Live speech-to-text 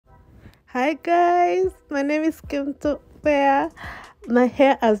Hi guys, my name is Kemunto. My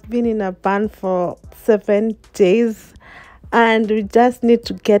hair has been in a bun for 7 days and we just need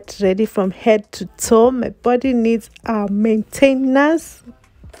to get ready from head to toe. My body needs a maintenance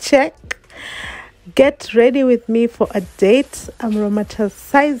check. Get ready with me for a date. I'm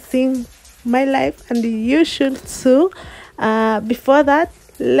romanticizing my life and you should too. Before that,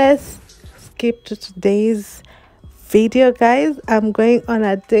 let's skip to today's video, guys. I'm going on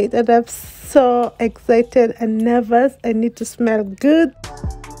a date and I'm so excited and nervous. I need to smell good.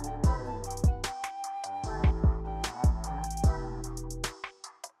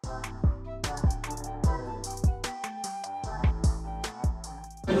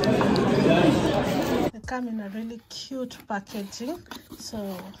 They come in a really cute packaging,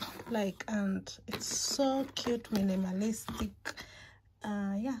 so and it's so cute, minimalistic.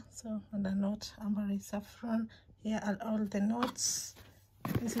 Yeah, so on the note, amber saffron. Here are all the notes.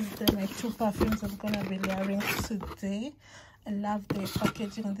 This is my 2 perfumes I'm gonna be layering today. I love the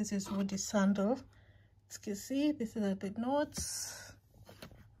packaging. This is woody sandal. As you can see, this is the notes.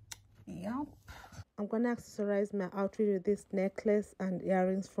 Yep. I'm gonna accessorize my outfit with this necklace and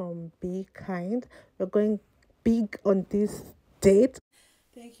earrings from Be Kind. We're going big on this date.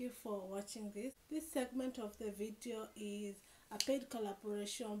 Thank you for watching this. This segment of the video is a paid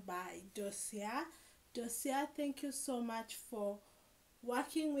collaboration by Dossier. Dossier, thank you so much for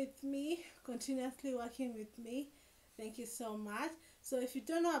working with me, continuously working with me. Thank you so much. So if you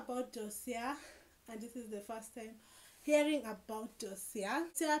don't know about Dossier and this is the first time hearing about Dossier,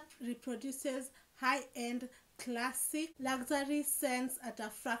 Dossier reproduces high-end classic luxury scents at a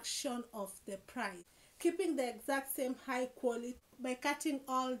fraction of the price, keeping the exact same high quality by cutting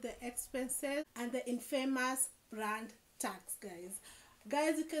all the expenses and the infamous brand tax.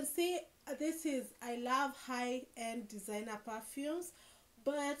 Guys, you can see this is, I love high-end designer perfumes,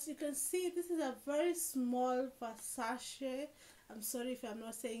 but you can see this is a very small Versace. I'm sorry if I'm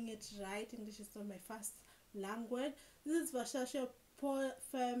not saying it right, English is not my first language. This is Versace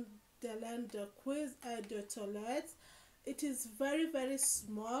Parfum de l'Inde de Quiz de Toilette. It is very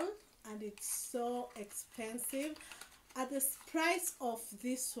small and it's so expensive. At the price of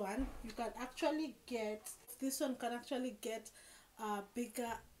this one, you can actually get, a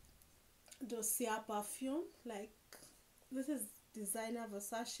bigger Dossier perfume. Like, this is designer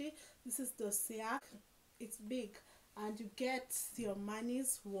Versace, this is Dossier. It's big and you get your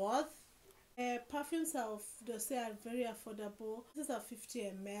money's worth. Perfumes of Dossier are very affordable. This is a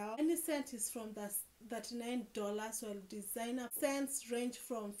 50 ml. Any scent is from $39, while designer scents range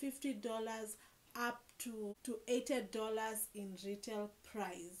from $50 up to $80 in retail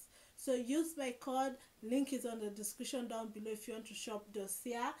price. So use my code, link is on the description down below if you want to shop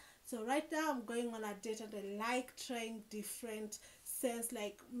Dossier. So right now I'm going on a date and I like trying different scents.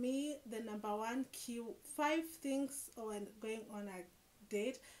 Like me, the number one key 5 things when going on a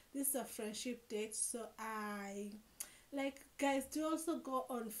date. This is a friendship date, so I like, guys, do also go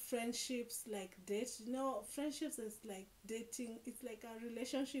on friendships like dates. You know, friendships is like dating, it's like a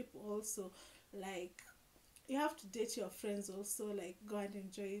relationship also. Like, you have to date your friends also, like go and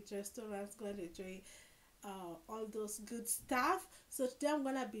enjoy restaurants, go and enjoy all those good stuff. So today I'm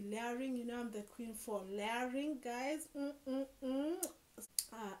gonna be layering. You know, I'm the queen for layering, guys.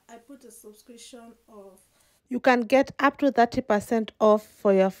 I put a subscription of, you can get up to 30% off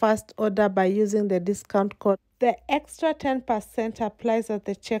for your first order by using the discount code. The extra 10% applies at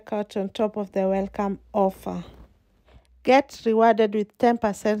the checkout on top of the welcome offer. Get rewarded with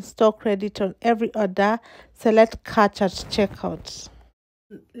 10% stock credit on every order. Select catch at checkout.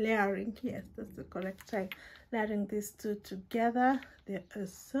 Layering, yes, that's the correct time. Layering these two together. They are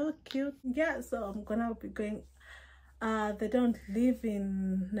so cute. Yeah, so I'm gonna be going. They don't live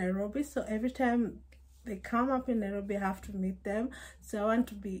in Nairobi, so every time they come up in Nairobi, I have to meet them. So I want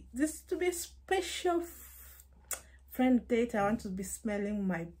to be a special friend date. I want to be smelling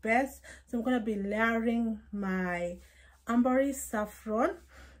my best. So I'm gonna be layering my ambery saffron.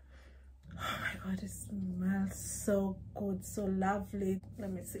 Oh my god, it smells so good, so lovely.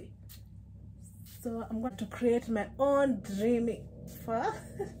 Let me see. So I'm going to create my own dreamy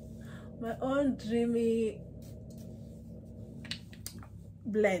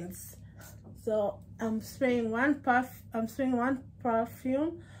blends. So I'm spraying one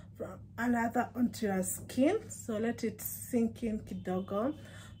perfume from another onto your skin, so let it sink in kidogo.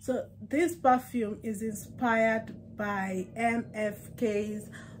 So this perfume is inspired by MFK's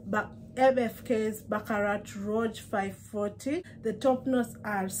Baccarat Rouge 540. The top notes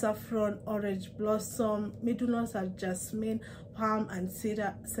are saffron, orange blossom. Middle notes are jasmine, palm, and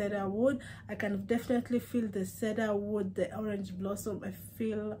cedar wood. I can definitely feel the cedar wood, the orange blossom. I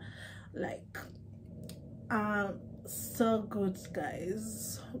feel like so good,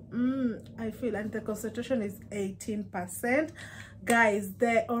 guys. I feel, and the concentration is 18%, guys.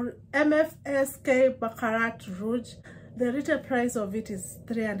 The MFSK Baccarat Rouge, the retail price of it is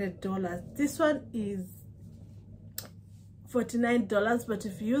 $300. This one is $49, but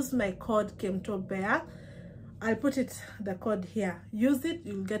if you use my code Kemunto Bear, I'll put the code here, use it,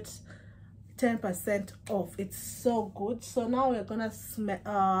 you'll get 10% off. It's so good. So now we're gonna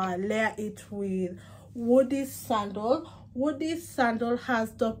layer it with woody sandal. Woody sandal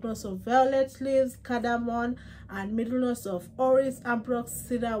has top notes of violet leaves, cardamom, and middle notes of orange, ambrox,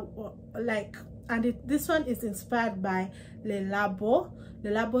 cedar, this one is inspired by Le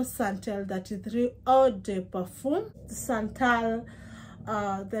Labo Santal 33 Eau de Parfum. The Santal,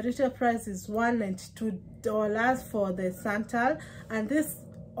 the retail price is $192 for the Santal, and this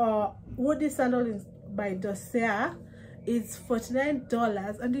woody sandal is by Dossier is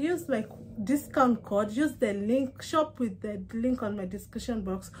 $49, and you use my discount code, use the link, shop with the link on my description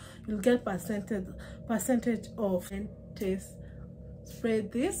box, you'll get percentage off. And taste, spray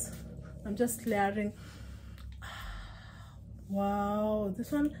this. I'm just layering. Wow,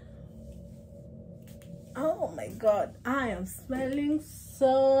 this one, oh my god, I am smelling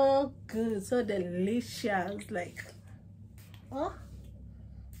so good, so delicious. Like, oh,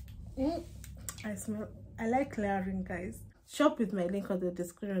 I like layering, guys. Shop with my link on the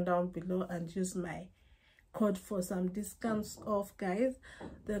description down below and use my code for some discounts off, guys.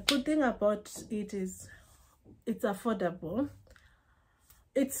 The good thing about it is it's affordable.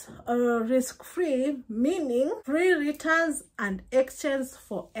 It's risk-free, meaning free returns and exchange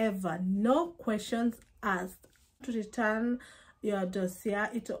forever, no questions asked. To return your Dossier,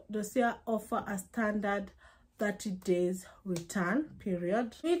 Dossier offer a standard 30 days return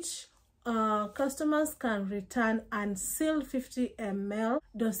period, which customers can return unsealed 50 ml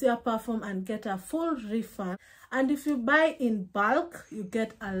Dossier perfume and get a full refund. And if you buy in bulk, you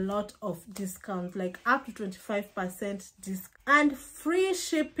get a lot of discounts, like up to 25% discount, and free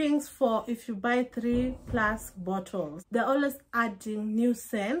shippings for if you buy 3+ bottles. They're always adding new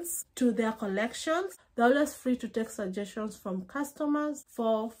scents to their collections. They're always free to take suggestions from customers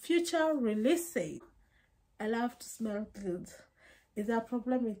for future releases. I love to smell good. Is there a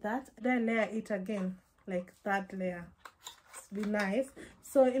problem with that? Then layer it again, like that layer. Be nice.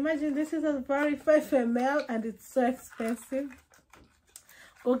 So imagine this is a very 5 ml and it's so expensive.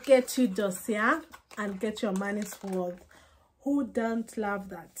 Go get you Dossier and get your money's worth. Who don't love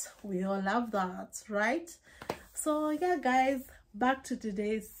that? We all love that, right? So yeah, guys, back to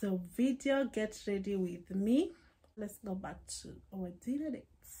today's video. Get ready with me. Let's go back to our dinner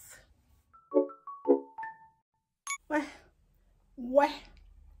dates.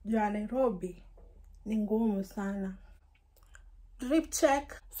 Ya Nairobi ni ngumu sana. Drip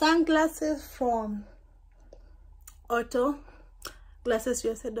check. Sunglasses from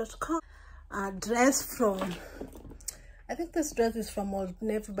GlassesUSA.com. A dress from, I think this dress is from Old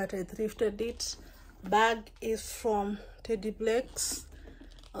Navy, but I thrifted it. Bag is from Teddy Blake's.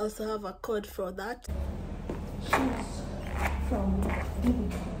 Also have a code for that. Shoes from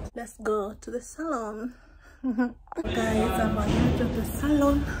Let's go to the salon. Guys, I'm on to the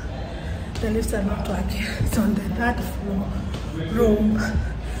salon. The lifts are not working. It's on the 3rd floor, room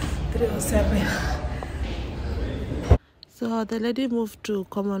 307. So the lady moved to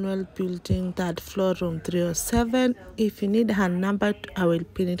Commonwealth Building, 3rd floor, room 307. If you need her number, I will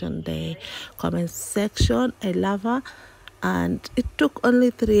pin it on the comment section. I love her, and it took only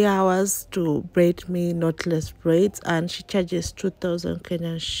 3 hours to braid me knotless braids, and she charges 2,000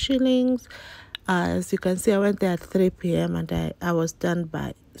 Kenyan shillings. As you can see, I went there at 3 p.m. and I was done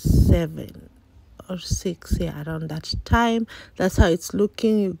by 7 or 6, yeah, around that time. That's how it's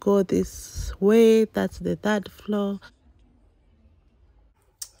looking. You go this way, that's the 3rd floor.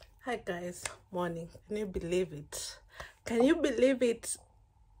 Hi guys, morning. Can you believe it? Can you believe it?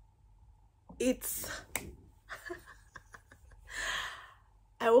 It's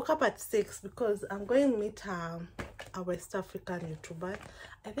I woke up at 6 because I'm going to meet a West African YouTuber.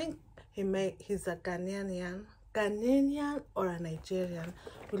 I think he's a Ghanaian or a Nigerian.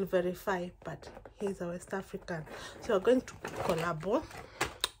 We'll verify, but he's a West African. So we're going to collab.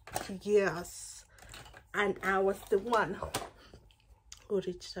 Yes, and I was the one who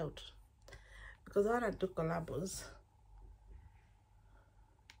reached out because I want to do collabs.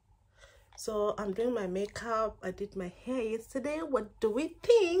 So I'm doing my makeup. I did my hair yesterday. What do we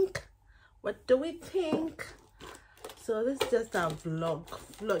think? What do we think? So this is just a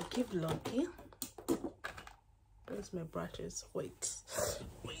vloggy. Where's my brushes? Wait.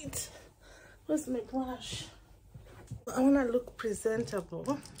 Where's my brush? I want to look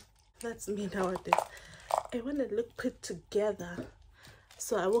presentable. That's me nowadays. I want to look put together.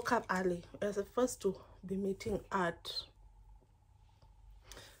 So I woke up early. I was supposed to be meeting at...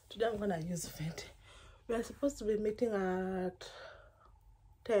 Today I'm gonna use Fenty. We are supposed to be meeting at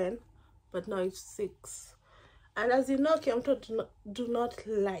 10, but now it's 6. And as you know, Kemunto do not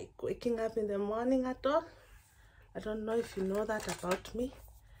like waking up in the morning at all. I don't know if you know that about me.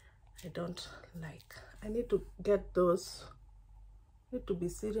 I don't like. I need to get those. I need to be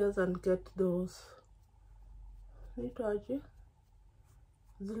serious and get those. Nitoaje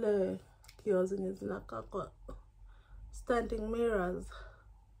zile kio zenye zinakaa kwa standing mirrors,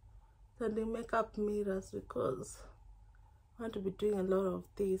 standing makeup mirrors, because I want to be doing a lot of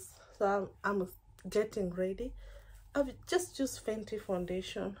this. So I'm getting ready. I've just used Fenty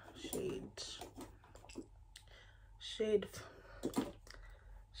foundation shade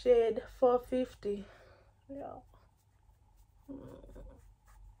 450. Yeah.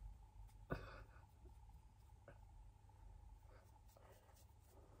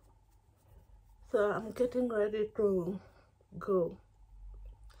 So I'm getting ready to go.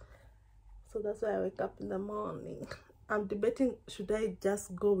 So that's why I wake up in the morning. I'm debating, should I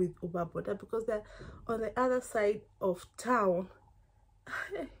just go with Uber Border, because they're on the other side of town.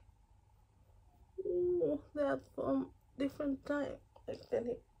 They're from different time.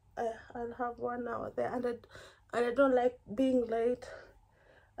 I'll have 1 hour there, and I don't like being late.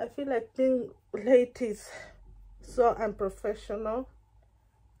 I feel like being late is so unprofessional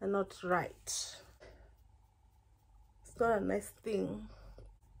and not right. It's not a nice thing.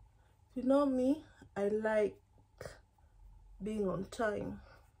 You know me, I like being on time.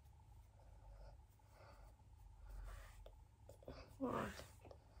 Oh,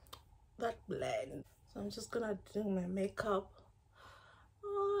 that blend. So I'm just gonna do my makeup.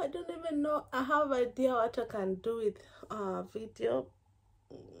 Oh, I don't even know. I have idea what I can do with video.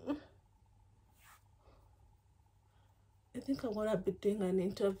 I think I'm gonna be doing an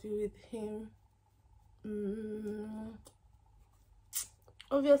interview with him.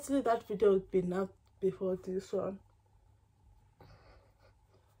 Obviously that video would be up before this one.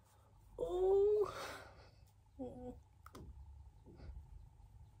 Oh.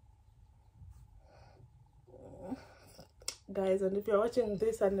 Guys, and if you're watching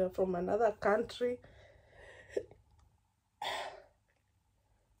this and you're from another country,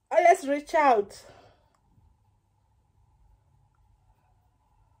 let's reach out.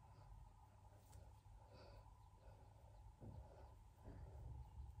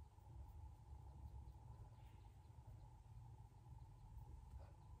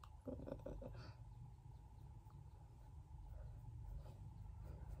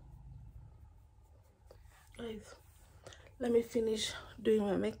 Guys, let me finish doing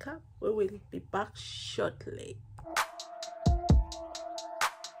my makeup. We will be back shortly.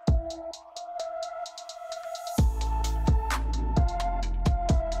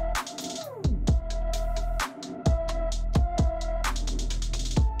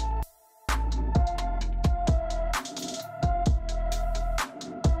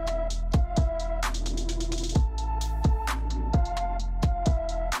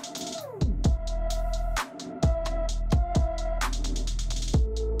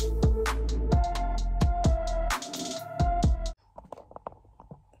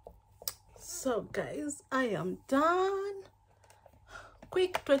 So guys, I am done.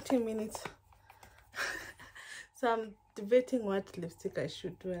 Quick 20 minutes. So I'm debating what lipstick I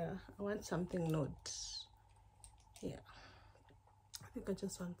should wear. I want something nude. Yeah, I think I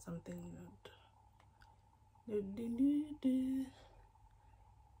just want something nude.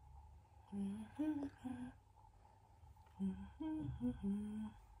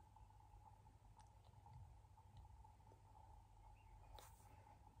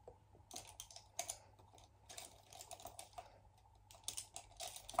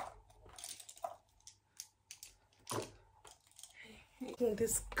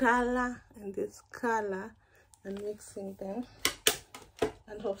 This color and this color and mixing them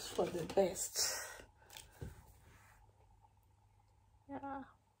and hope for the best. Yeah.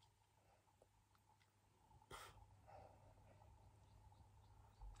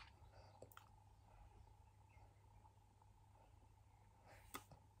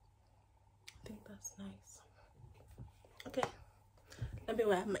 I think that's nice. Okay, let me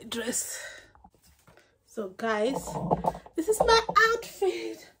wear my dress. So guys, this is my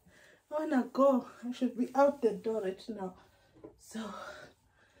outfit. I wanna go. I should be out the door right now. So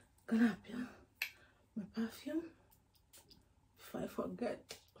gonna apply my perfume if I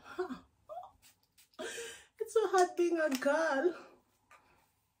forget. It's so hard being a girl.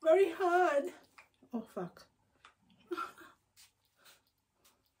 Very hard. Oh fuck.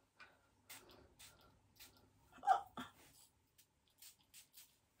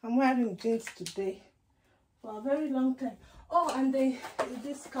 I'm wearing jeans today for a very long time. Oh, and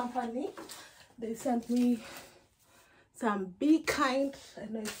this company, they sent me some big kind. I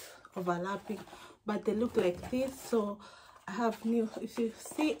know it's overlapping, but they look like this. So I have new. If you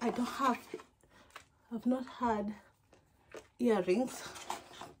see, I've not had earrings.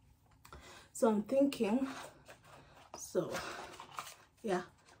 So I'm thinking. So yeah,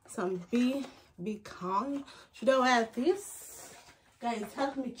 some big kind. Should I wear this? Guys,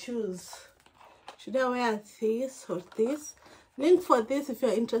 help me choose. Should I wear this or this? Link for this if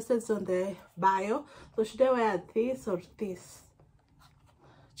you're interested is on the bio. So should I wear this or this?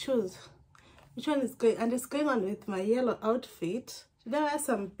 Choose which one is going, and it's going on with my yellow outfit. Should I wear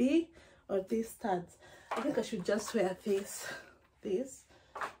some B or these studs? I think I should just wear this.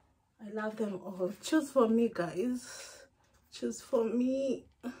 I love them all. Choose for me, guys. Choose for me.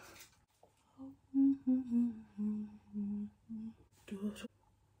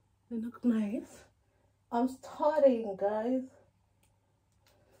 They look nice. I'm starting, guys.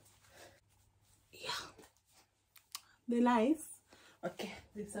 Yeah, they're nice. Okay,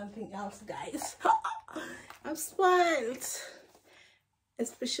 there's something else, guys. I'm spoiled,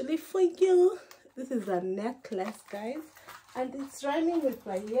 especially for you. This is a necklace, guys, and it's rhyming with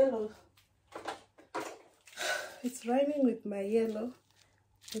my yellow. It's rhyming with my yellow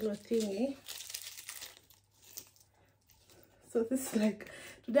thingy. So this is like,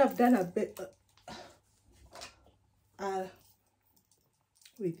 today I've done a bit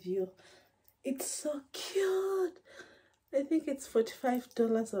with you. It's so cute. I think it's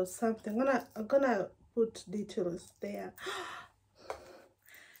 $45 or something. I'm gonna put details there.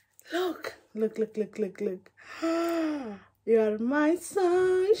 Look. You are my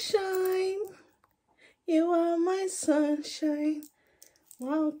sunshine. You are my sunshine.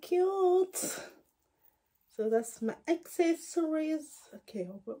 Wow, cute. So that's my accessories. Okay,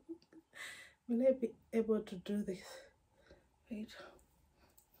 will I be able to do this? Wait.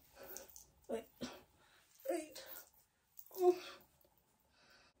 Oh.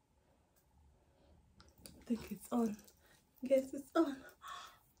 I think it's on. Guess it's on.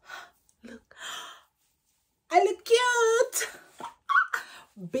 Look. I look cute.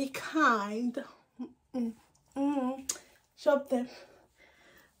 Be kind. Shop them.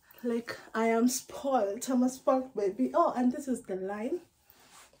 Like I am spoiled. I'm a spoiled baby. Oh, and this is the line.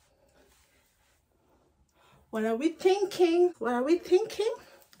 What are we thinking?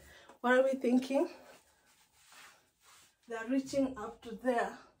 They're reaching up to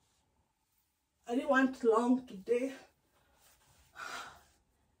there. I didn't want long today.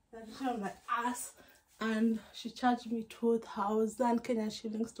 They're reaching on my ass, and she charged me 2,000 Kenyan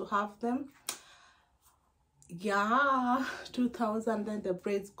shillings to have them. Yeah, 2,000. Then the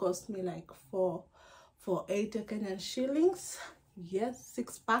braids cost me like 480 Kenyan shillings. Yes,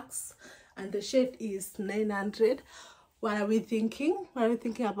 6 packs, and the shade is 900. What are we thinking? What are we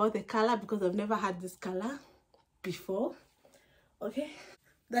thinking about the color? Because I've never had this color before. Okay,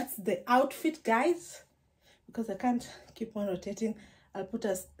 that's the outfit, guys. Because I can't keep on rotating, I'll put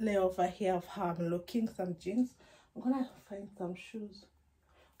a layer over here of how I'm looking. Some jeans. I'm gonna find some shoes.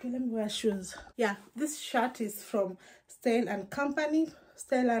 Okay, let me wear shoes. Yeah, this shirt is from Style and Company,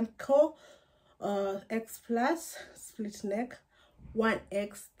 Style and Co. X plus, split neck,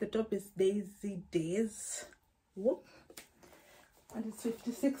 1X. The top is Daisy Days. Whoop. And it's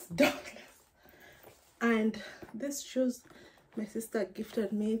 $56. And these shoes my sister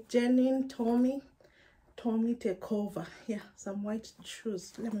gifted me. Jenny Tommy Takeover. Yeah, some white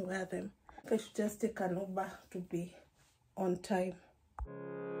shoes. Let me wear them. I should just take an Uber to be on time.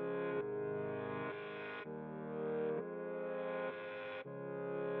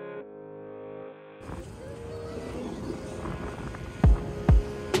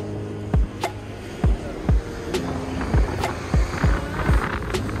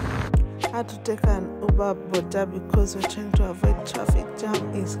 I had to take an Uber border because we're trying to avoid traffic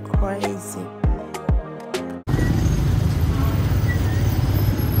jam. Is crazy.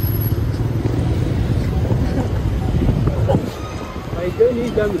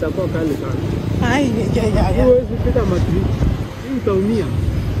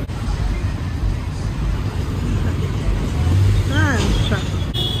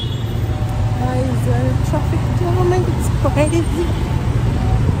 Traffic jam, it's crazy.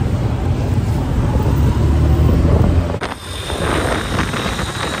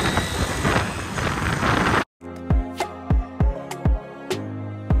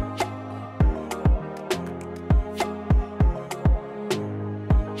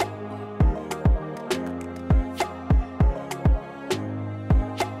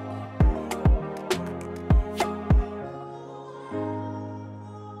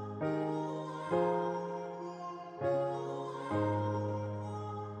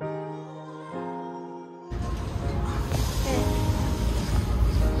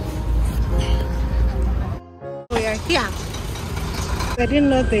 here. I didn't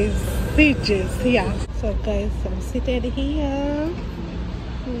know there's beaches here. So guys, I'm seated here.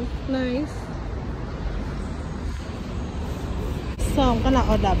 Nice. So I'm gonna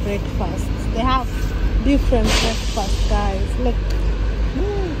order breakfast. They have different breakfast, guys. Look.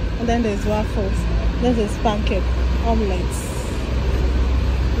 And then there's waffles. Then there's pancake, omelets.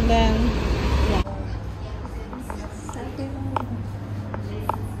 And then yeah.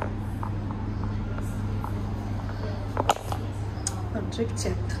 Drink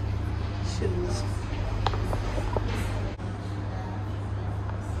check. Shoes.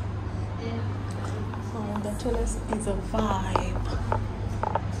 Oh, the toilet is a vibe.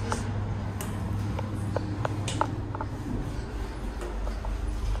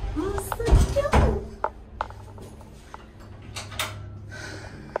 Oh, so cute.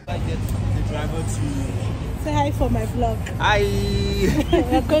 I get the driver to say hi for my vlog. Hi.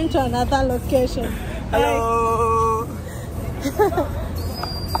 We're going to another location. Hello.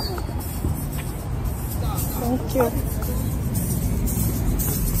 Thank you.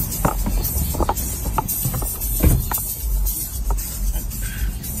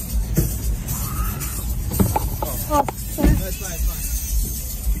 Oh, sorry. No, it's fine,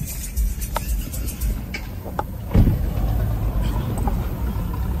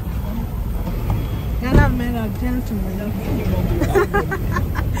 You're men are gentlemen.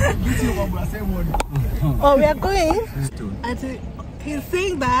 Oh, we are going? He's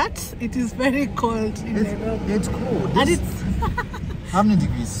saying that it is very cold in Nairobi. It's cold. And it's how many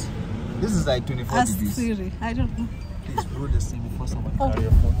degrees? This is like 24 degrees. Siri. I don't know. Please blow this thing before someone Oh. carry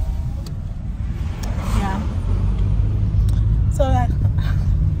your phone. Yeah. So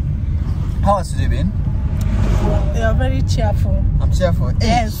how has today been? you are very cheerful. I'm cheerful.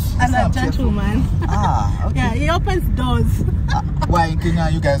 Yes, and a gentleman. Ah, okay. Yeah, he opens doors. Why in Kenya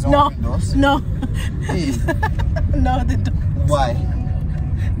you guys don't open doors? No. Hey. No, they don't. Why?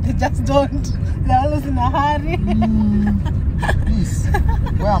 They just don't. They're always in a hurry. Please,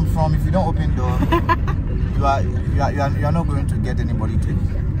 where I'm from, if you don't open door, you are not going to get anybody to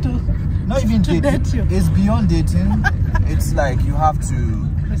not even to date you. It's beyond dating. It's like you have to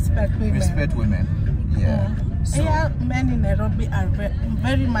respect women. Yeah. So, yeah, men in Nairobi are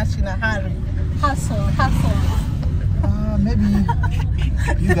very much in a hurry. Hustle. Maybe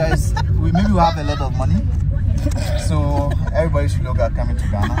you guys, maybe we have a lot of money, so everybody should look at coming to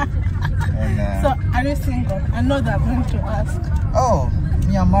Ghana. And, so, are you single? I know they're going to ask. Oh,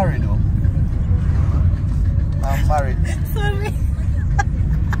 me, I'm married though. I'm married. Sorry.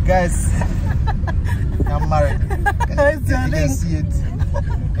 Guys, I'm married. You can see it.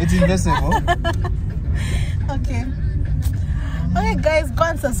 It's invisible. Okay. Okay guys, go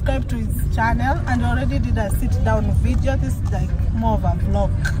and subscribe to his channel, and already did a sit down video. This is like more of a vlog.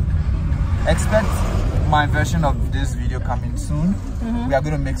 Expect my version of this video coming soon. We are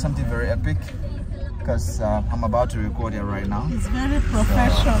going to make something very epic because I'm about to record it right now. It's very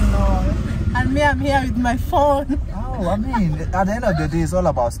professional. And me, I'm here with my phone. Oh, I mean, at the end of the day, it's all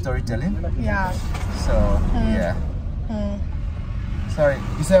about storytelling. Yeah. So, yeah. Sorry,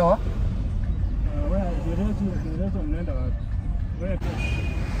 you say what?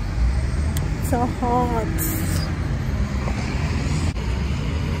 So hot.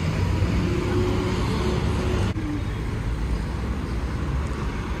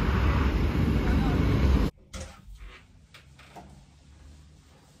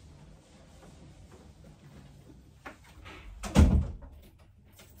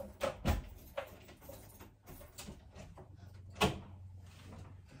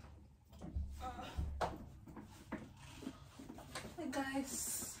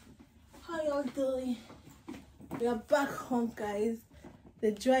 Guys, how y'all doing? We are back home, guys.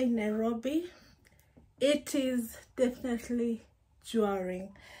 The joy in Nairobi, it is definitely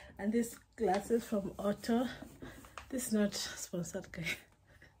jarring. And these glasses from Otto, this is not sponsored, guys.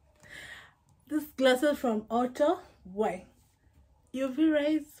 These glasses from Otto, why? UV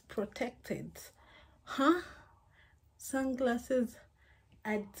rays protected, huh? Sunglasses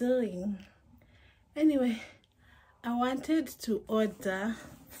are doing. Anyway, I wanted to order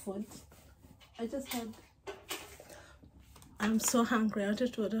food. I'm so hungry. I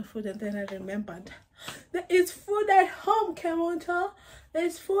wanted to order food, and then I remembered there is food at home, Kemunto.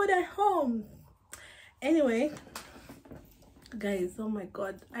 There's food at home. Anyway, guys, oh my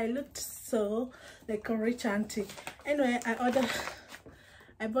god, I looked so like a rich auntie. Anyway,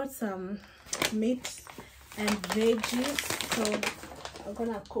 I bought some meat and veggies, so I'm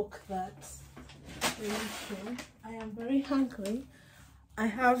gonna cook that. I am very hungry. I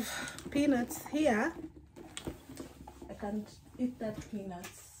have peanuts here. I can't eat that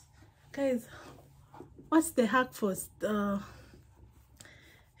peanuts. Guys, what's the hack for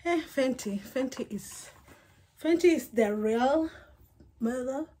Fenty is the real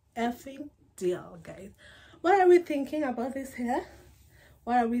mother effing deal, guys. What are we thinking about this hair?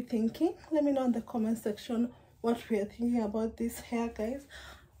 What are we thinking? Let me know in the comment section what we are thinking about this hair, guys.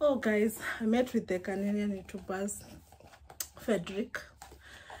 Oh guys, I met with the Canadian YouTubers Frederick.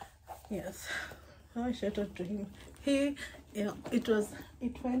 Yes, I shout out to him. It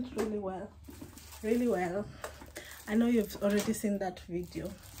went really well. I know you've already seen that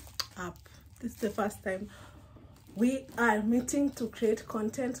video up. This is the first time we are meeting to create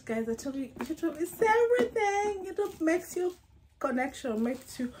content, guys. I told you, YouTube is everything. YouTube makes you connection,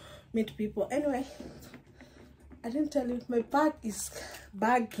 makes you meet people. Anyway, I didn't tell you, my bag is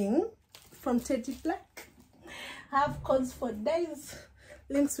bagging from Teddy Black. I have codes for days.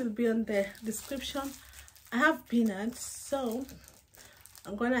 Links will be on the description. I have peanuts, so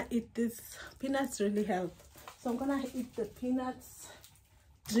I'm gonna eat this. Peanuts really help, so I'm gonna eat the peanuts,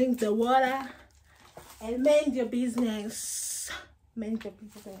 drink the water, and mind your business. Mind my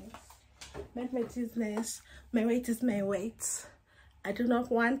business. My weight is my weight. I do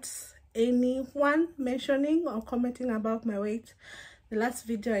not want anyone mentioning or commenting about my weight. The last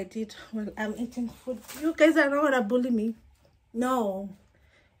video I did when I'm eating food, you guys are not gonna bully me. No,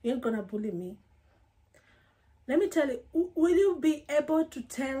 you're not gonna bully me. Let me tell you, will you be able to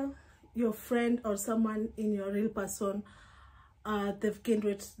tell your friend or someone in your real person they've gained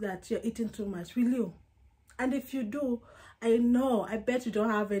weight, that you're eating too much? Will you? And if you do, I bet you don't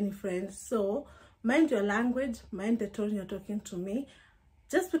have any friends. So mind your language, mind the tone you're talking to me.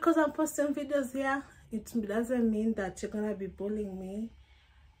 Just because I'm posting videos here, it doesn't mean that you're gonna be bullying me.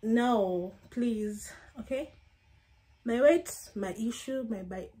 No, please. Okay, my weight, my issue, my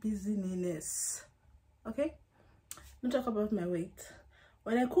busyness. Okay, don't talk about my weight.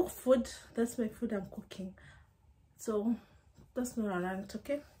 When I cook food, that's my food I'm cooking, so that's not a rant.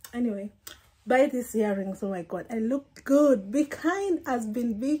 Okay, anyway, buy these earrings. Oh my god, I look good. Be kind,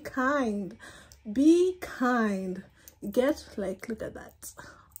 husband. Be kind. Be kind. Get, like, look at that.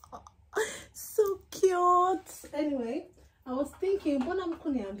 So cute. Anyway, I was thinking,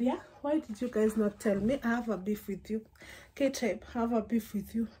 why did you guys not tell me? I have a beef with you. K-type, I have a beef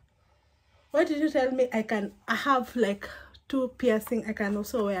with you. Why did you tell me I have like 2 piercing? I can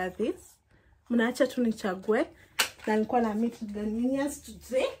also wear this. Mnaacha tu nichague. Na nilikuwa na meet the Ghanaians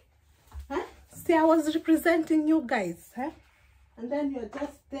today. Huh? See, I was representing you guys. Huh? And then you're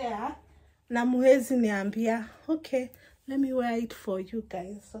just there. Na muwezi niambia. Okay, let me wear it for you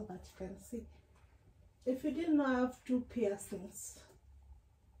guys so that you can see. If you didn't know, I have 2 piercings.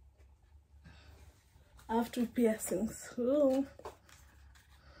 I have 2 piercings. Ooh.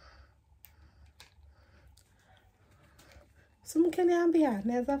 Simkeniambia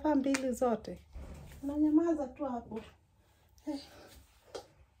naweza vaa mbili zote. Unanyamaza tu hapo.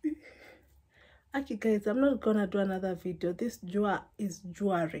 Okay guys, I'm not gonna do another video. This jua is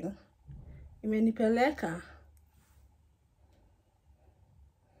juaring. Imenipeleka.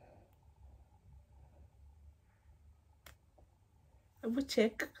 Hebu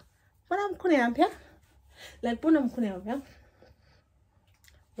check. Mbona mkuniambia? Like, mbona mkuniambia?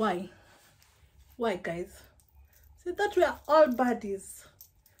 Why? Why, guys? See that we are all buddies.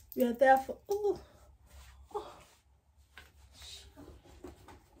 We are there for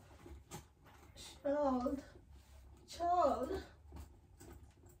child.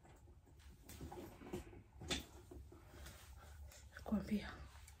 Kwambia,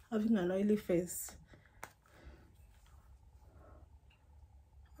 having an oily face.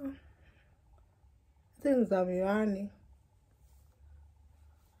 Things are miwani.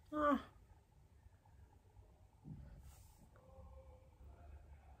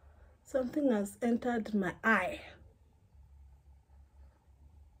 Something has entered my eye.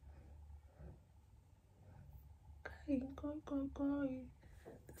 This is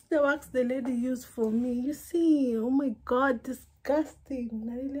the wax the lady used for me. You see? Oh my god, disgusting.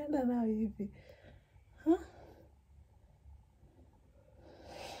 Nalienda na hivi. Huh?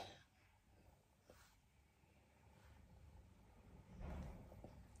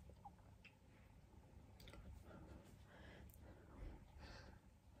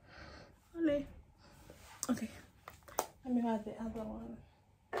 Okay, let me have the other one.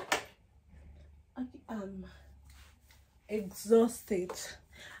 Okay, I'm exhausted.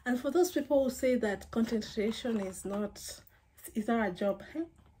 And for those people who say that content creation is not a job, hey?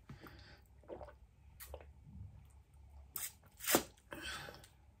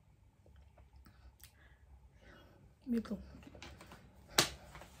 Middle.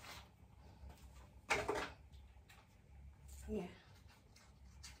 Yeah.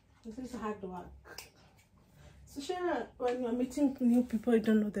 This is hard work. So sure, when you're meeting new people, you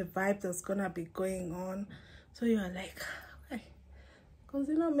don't know the vibe that's gonna be going on. So you're like, why? Because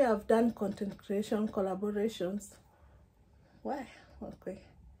you know me, I've done content creation collaborations. Why? Okay.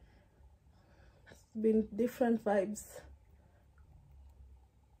 It's been different vibes.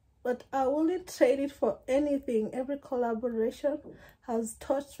 But I wouldn't trade it for anything. Every collaboration has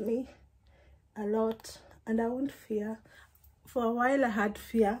taught me a lot, and I won't fear. For a while I had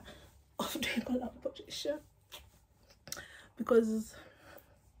fear of doing collaboration, because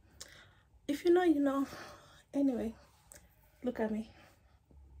if you know, you know. Anyway, look at me.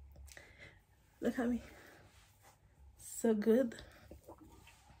 Look at me. So good.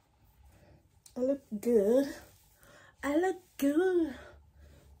 I look good. I look good.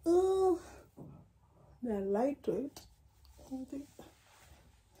 Oh, they're lightweight.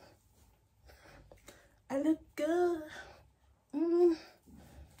 I look good.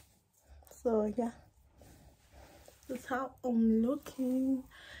 So yeah, that's how I'm looking.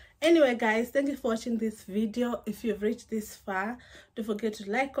 Anyway guys, thank you for watching this video. If you've reached this far, don't forget to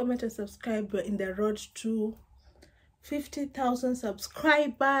like, comment and subscribe. We're in the road to 50,000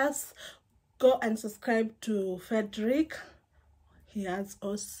 subscribers. Go and subscribe to Frederick. He has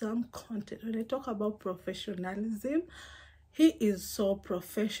awesome content. When I talk about professionalism, he is so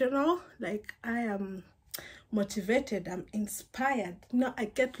professional. Like, I am motivated, I'm inspired. Now I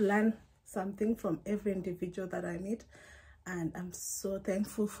get to learn something from every individual that I meet, and I'm so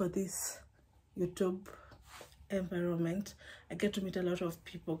thankful for this YouTube environment. I get to meet a lot of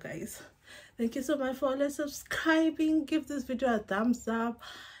people, guys. Thank you so much for always subscribing. Give this video a thumbs up.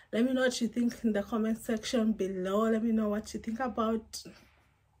 Let me know what you think in the comment section below. Let me know what you think about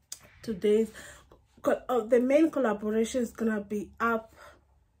today's the main collaboration is gonna be up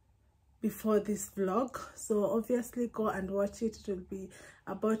before this vlog, so obviously go and watch it. It will be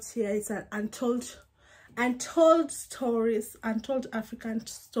about here. It's an untold stories, untold African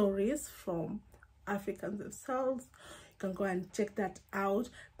stories from Africans themselves. You can go and check that out.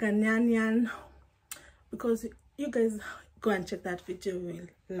 Ghanaian, because you guys go and check that video, you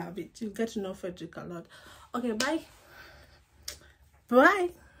will love it. You get to know Frederick a lot. Okay, bye.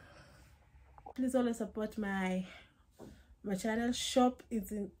 Please always support my channel. Shop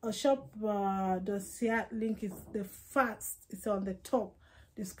is in Dossier link is the first. It's on the top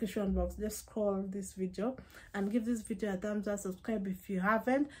description box. Just scroll this video and give this video a thumbs up. Subscribe if you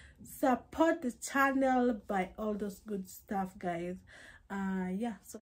haven't. Support the channel by all those good stuff, guys. Yeah, so